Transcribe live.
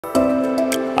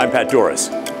I'm Pat Doris.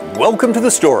 Welcome to The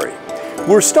Story.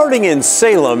 We're starting in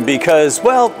Salem because,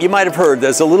 well, you might have heard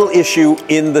there's a little issue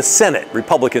in the Senate.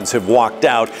 Republicans have walked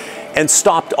out and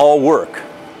stopped all work.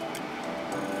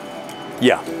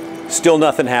 Yeah, still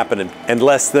nothing happening, and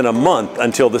less than a month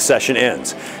until the session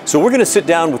ends. So we're going to sit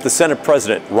down with the Senate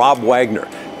President, Rob Wagner,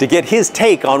 to get his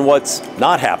take on what's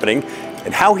not happening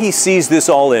and how he sees this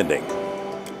all ending.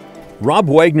 Rob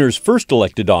Wagner's first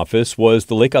elected office was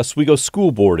the Lake Oswego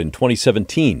School Board in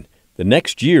 2017. The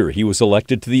next year, he was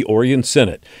elected to the Oregon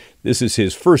Senate. This is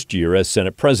his first year as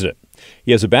Senate President.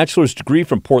 He has a bachelor's degree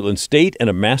from Portland State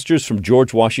and a master's from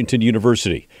George Washington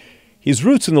University. His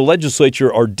roots in the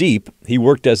legislature are deep. He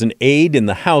worked as an aide in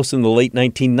the House in the late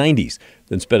 1990s,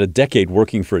 then spent a decade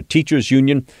working for a teachers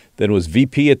union, then was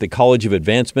VP at the College of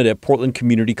Advancement at Portland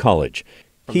Community College.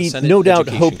 He no doubt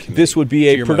hoped this would be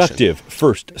a productive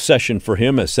first session for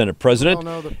him as Senate President,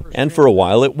 and for a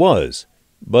while it was.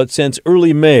 But since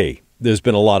early May, there's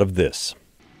been a lot of this.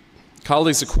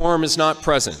 Colleagues, a quorum is not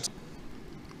present.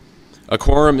 A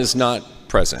quorum is not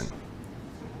present.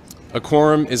 A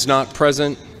quorum is not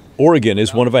present. Oregon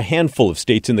is one of a handful of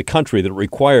states in the country that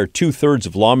require 2/3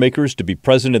 of lawmakers to be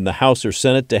present in the House or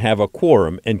Senate to have a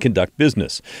quorum and conduct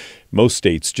business. Most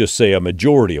states just say a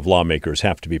majority of lawmakers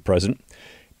have to be present.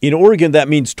 In Oregon, that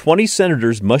means 20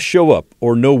 senators must show up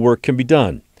or no work can be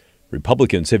done.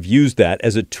 Republicans have used that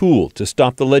as a tool to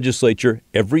stop the legislature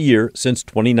every year since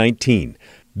 2019.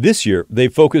 This year, they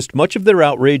focused much of their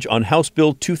outrage on House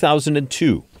Bill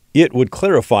 2002. It would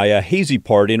clarify a hazy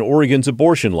part in Oregon's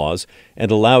abortion laws and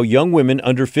allow young women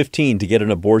under 15 to get an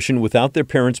abortion without their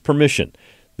parents' permission.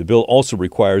 The bill also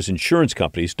requires insurance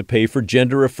companies to pay for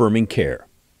gender-affirming care.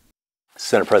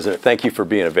 Senate President, thank you for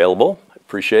being available.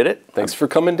 Appreciate it. Thanks for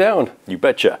coming down. You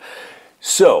betcha.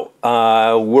 So,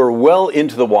 we're well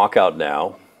into the walkout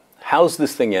now. How's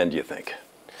this thing end, do you think?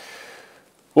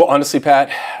 Well, honestly, Pat,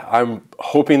 I'm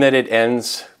hoping that it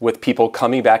ends with people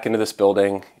coming back into this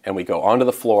building and we go onto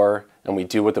the floor and we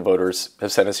do what the voters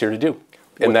have sent us here to do.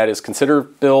 And that is consider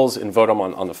bills and vote them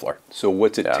on the floor. So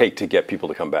what's it take to get people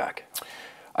to come back?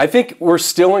 I think we're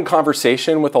still in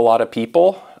conversation with a lot of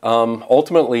people.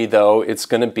 Ultimately, though, it's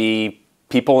going to be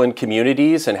people in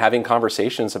communities and having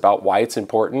conversations about why it's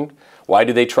important, why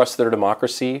do they trust their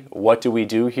democracy, what do we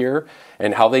do here,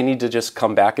 and how they need to just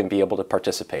come back and be able to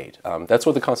participate. That's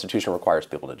what the Constitution requires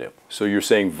people to do. So you're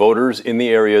saying voters in the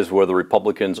areas where the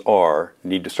Republicans are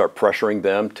need to start pressuring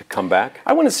them to come back?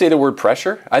 I wouldn't say the word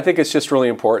pressure. I think it's just really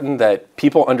important that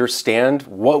people understand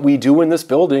what we do in this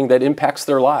building that impacts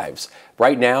their lives.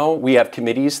 Right now, we have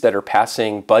committees that are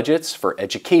passing budgets for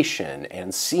education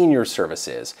and senior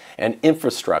services and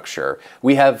infrastructure.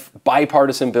 We have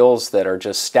bipartisan bills that are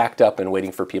just stacked up and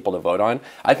waiting for people to vote on.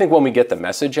 I think when we get the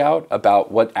message out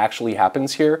about what actually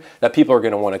happens here, that people are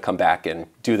going to want to come back and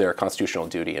do their constitutional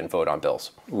duty and vote on bills.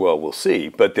 Well, we'll see.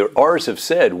 But ours have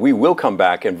said we will come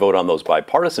back and vote on those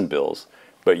bipartisan bills,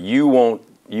 but you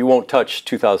won't touch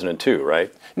 2002,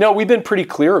 right? No, we've been pretty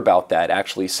clear about that,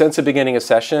 actually, since the beginning of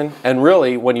session. And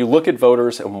really, when you look at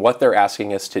voters and what they're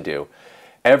asking us to do,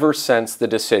 ever since the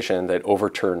decision that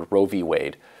overturned Roe v.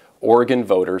 Wade, Oregon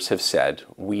voters have said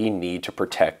we need to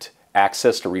protect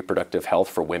access to reproductive health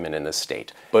for women in this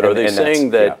state. But are they saying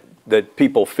that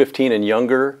people 15 and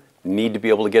younger need to be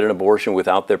able to get an abortion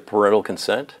without their parental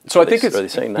consent? So I think are they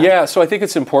saying that? Yeah, so I think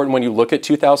it's important when you look at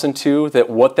 2002 that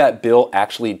what that bill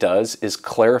actually does is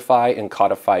clarify and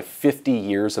codify 50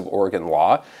 years of Oregon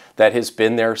law that has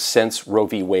been there since Roe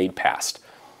v. Wade passed.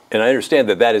 And I understand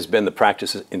that that has been the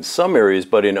practice in some areas,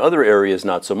 but in other areas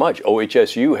not so much.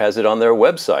 OHSU has it on their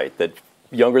website that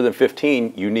younger than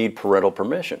 15, you need parental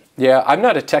permission. Yeah, I'm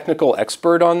not a technical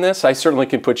expert on this. I certainly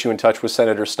can put you in touch with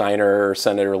Senator Steiner or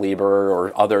Senator Lieber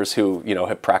or others who,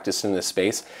 have practiced in this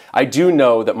space. I do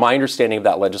know that my understanding of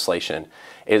that legislation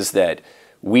is that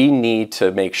we need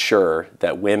to make sure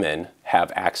that women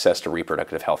have access to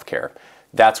reproductive health care.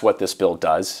 That's what this bill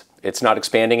does. It's not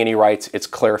expanding any rights. It's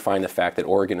clarifying the fact that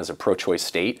Oregon is a pro-choice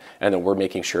state and that we're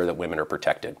making sure that women are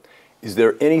protected. Is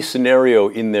there any scenario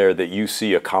in there that you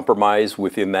see a compromise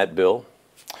within that bill?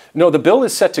 No, the bill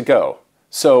is set to go.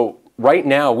 So right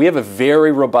now, we have a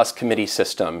very robust committee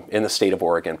system in the state of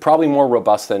Oregon, probably more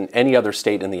robust than any other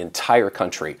state in the entire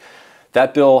country.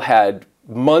 That bill had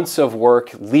months of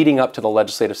work leading up to the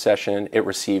legislative session. It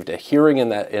received a hearing in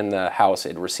the House.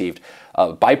 It received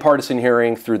a bipartisan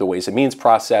hearing through the Ways and Means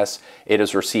process. It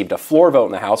has received a floor vote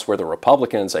in the House where the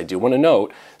Republicans, I do want to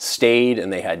note, stayed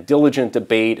and they had diligent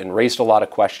debate and raised a lot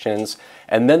of questions,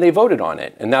 and then they voted on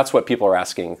it. And that's what people are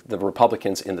asking the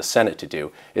Republicans in the Senate to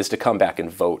do, is to come back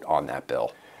and vote on that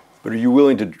bill. But are you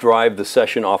willing to drive the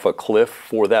session off a cliff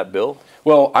for that bill?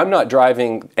 Well, I'm not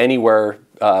driving anywhere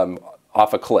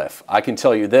off a cliff. I can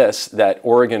tell you this, that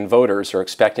Oregon voters are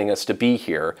expecting us to be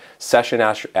here session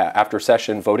after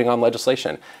session voting on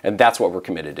legislation, and that's what we're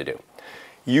committed to do.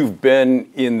 You've been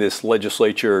in this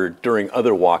legislature during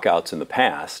other walkouts in the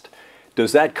past.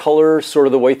 Does that color sort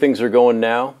of the way things are going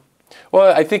now?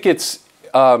 Well, I think it's,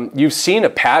 you've seen a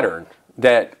pattern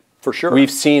that for sure. We've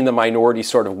seen the minority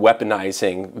sort of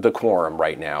weaponizing the quorum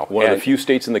right now. One of the few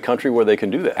states in the country where they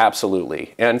can do that.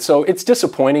 Absolutely. And so it's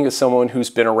disappointing as someone who's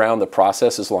been around the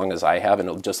process as long as I have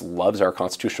and just loves our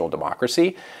constitutional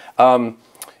democracy.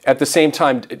 At the same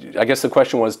time, I guess the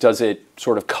question was, does it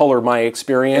sort of color my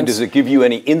experience? And does it give you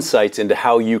any insights into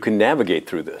how you can navigate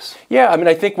through this? Yeah, I mean,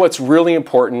 I think what's really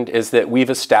important is that we've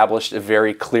established a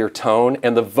very clear tone,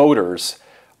 and the voters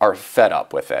are fed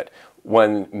up with it.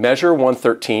 When Measure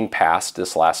 113 passed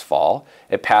this last fall,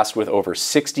 it passed with over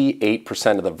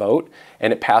 68% of the vote,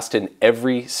 and it passed in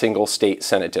every single state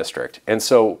Senate district. And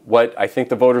so what I think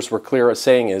the voters were clear as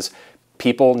saying is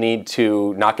people need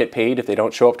to not get paid if they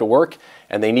don't show up to work,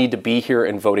 and they need to be here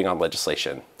and voting on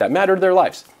legislation that mattered to their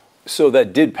lives. So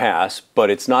that did pass,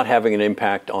 but it's not having an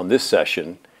impact on this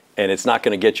session, and it's not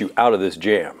going to get you out of this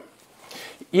jam.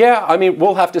 Yeah, I mean,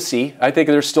 we'll have to see. I think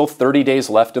there's still 30 days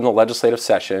left in the legislative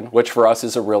session, which for us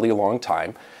is a really long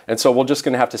time. And so we're just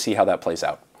going to have to see how that plays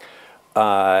out.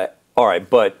 All right,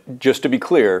 but just to be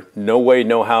clear, no way,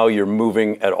 no how you're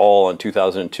moving at all on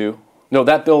 2002? No,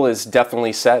 that bill is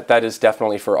definitely set. That is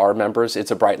definitely for our members.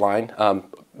 It's a bright line.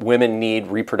 Women need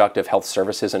reproductive health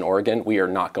services in Oregon. We are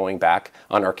not going back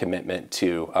on our commitment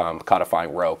to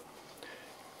codifying Roe.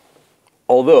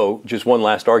 Although, just one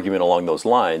last argument along those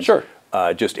lines. Sure.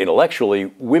 Just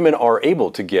intellectually, women are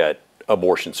able to get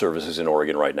abortion services in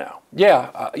Oregon right now.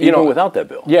 Yeah. Even without that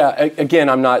bill. Yeah. Again,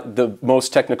 I'm not the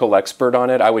most technical expert on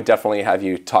it. I would definitely have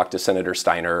you talk to Senator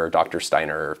Steiner or Dr.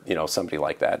 Steiner or, somebody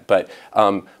like that. But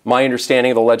my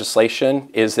understanding of the legislation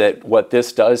is that what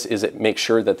this does is it makes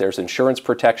sure that there's insurance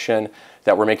protection,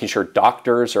 that we're making sure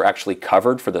doctors are actually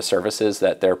covered for the services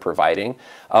that they're providing.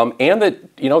 And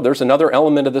that, there's another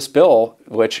element of this bill,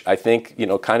 which I think,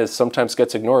 kind of sometimes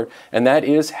gets ignored, and that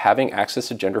is having access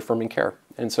to gender-affirming care.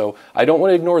 And so I don't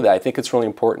want to ignore that. I think it's really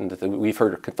important that we've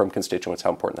heard from constituents how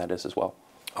important that is as well.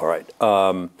 All right.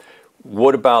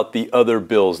 What about the other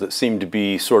bills that seem to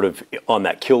be sort of on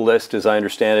that kill list, as I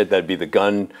understand it? That'd be the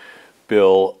gun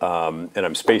bill, and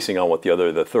I'm spacing on what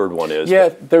the third one is. Yeah,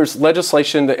 there's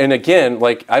legislation, and again,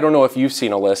 I don't know if you've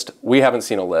seen a list. We haven't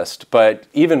seen a list, but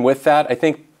even with that, I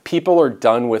think people are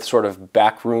done with sort of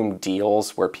backroom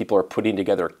deals where people are putting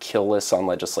together kill lists on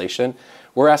legislation.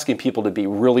 We're asking people to be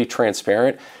really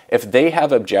transparent. If they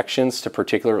have objections to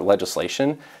particular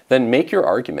legislation, then make your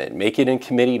argument. Make it in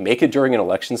committee, make it during an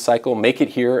election cycle, make it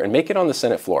here, and make it on the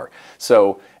Senate floor.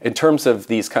 So in terms of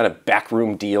these kind of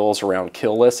backroom deals around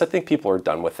kill lists, I think people are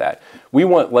done with that. We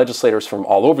want legislators from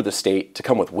all over the state to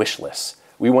come with wish lists.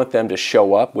 We want them to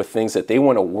show up with things that they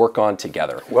want to work on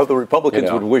together. Well, the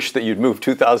Republicans would wish that you'd move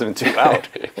 2002 out.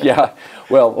 Yeah,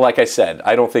 well, like I said,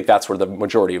 I don't think that's where the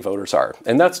majority of voters are.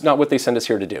 And that's not what they sent us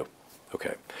here to do.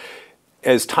 Okay.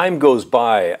 As time goes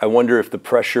by, I wonder if the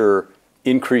pressure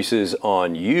increases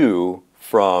on you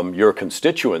from your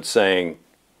constituents saying,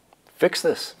 fix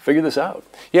this, figure this out.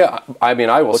 Yeah, I mean,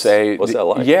 I will say... What's that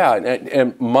like? Yeah,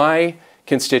 and my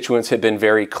constituents have been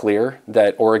very clear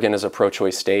that Oregon is a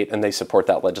pro-choice state, and they support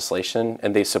that legislation,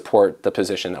 and they support the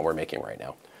position that we're making right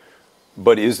now.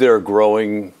 But is there a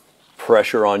growing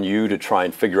pressure on you to try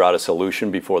and figure out a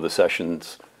solution before the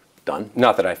session's done?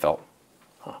 Not that I felt.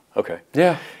 Huh, okay.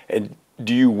 Yeah. And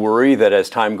do you worry that as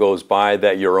time goes by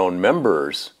that your own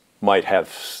members might have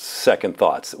second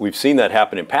thoughts? We've seen that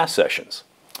happen in past sessions.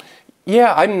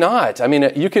 Yeah, I'm not. I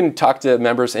mean, you can talk to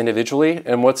members individually,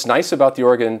 and what's nice about the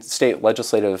Oregon state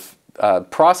legislative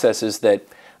process is that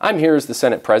I'm here as the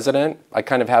Senate President. I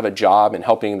kind of have a job in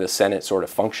helping the Senate sort of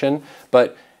function,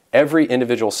 but every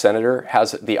individual senator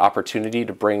has the opportunity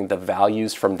to bring the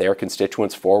values from their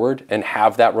constituents forward and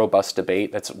have that robust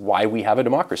debate. That's why we have a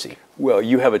democracy. Well,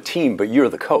 you have a team, but you're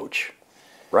the coach,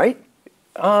 right?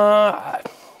 I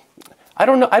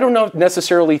don't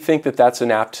necessarily think that that's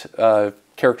an apt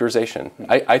characterization.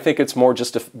 I think it's more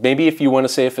just maybe if you want to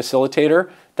say a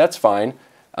facilitator, that's fine.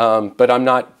 But I'm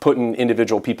not putting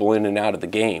individual people in and out of the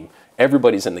game.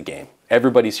 Everybody's in the game.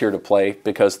 Everybody's here to play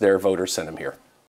because their voters sent them here.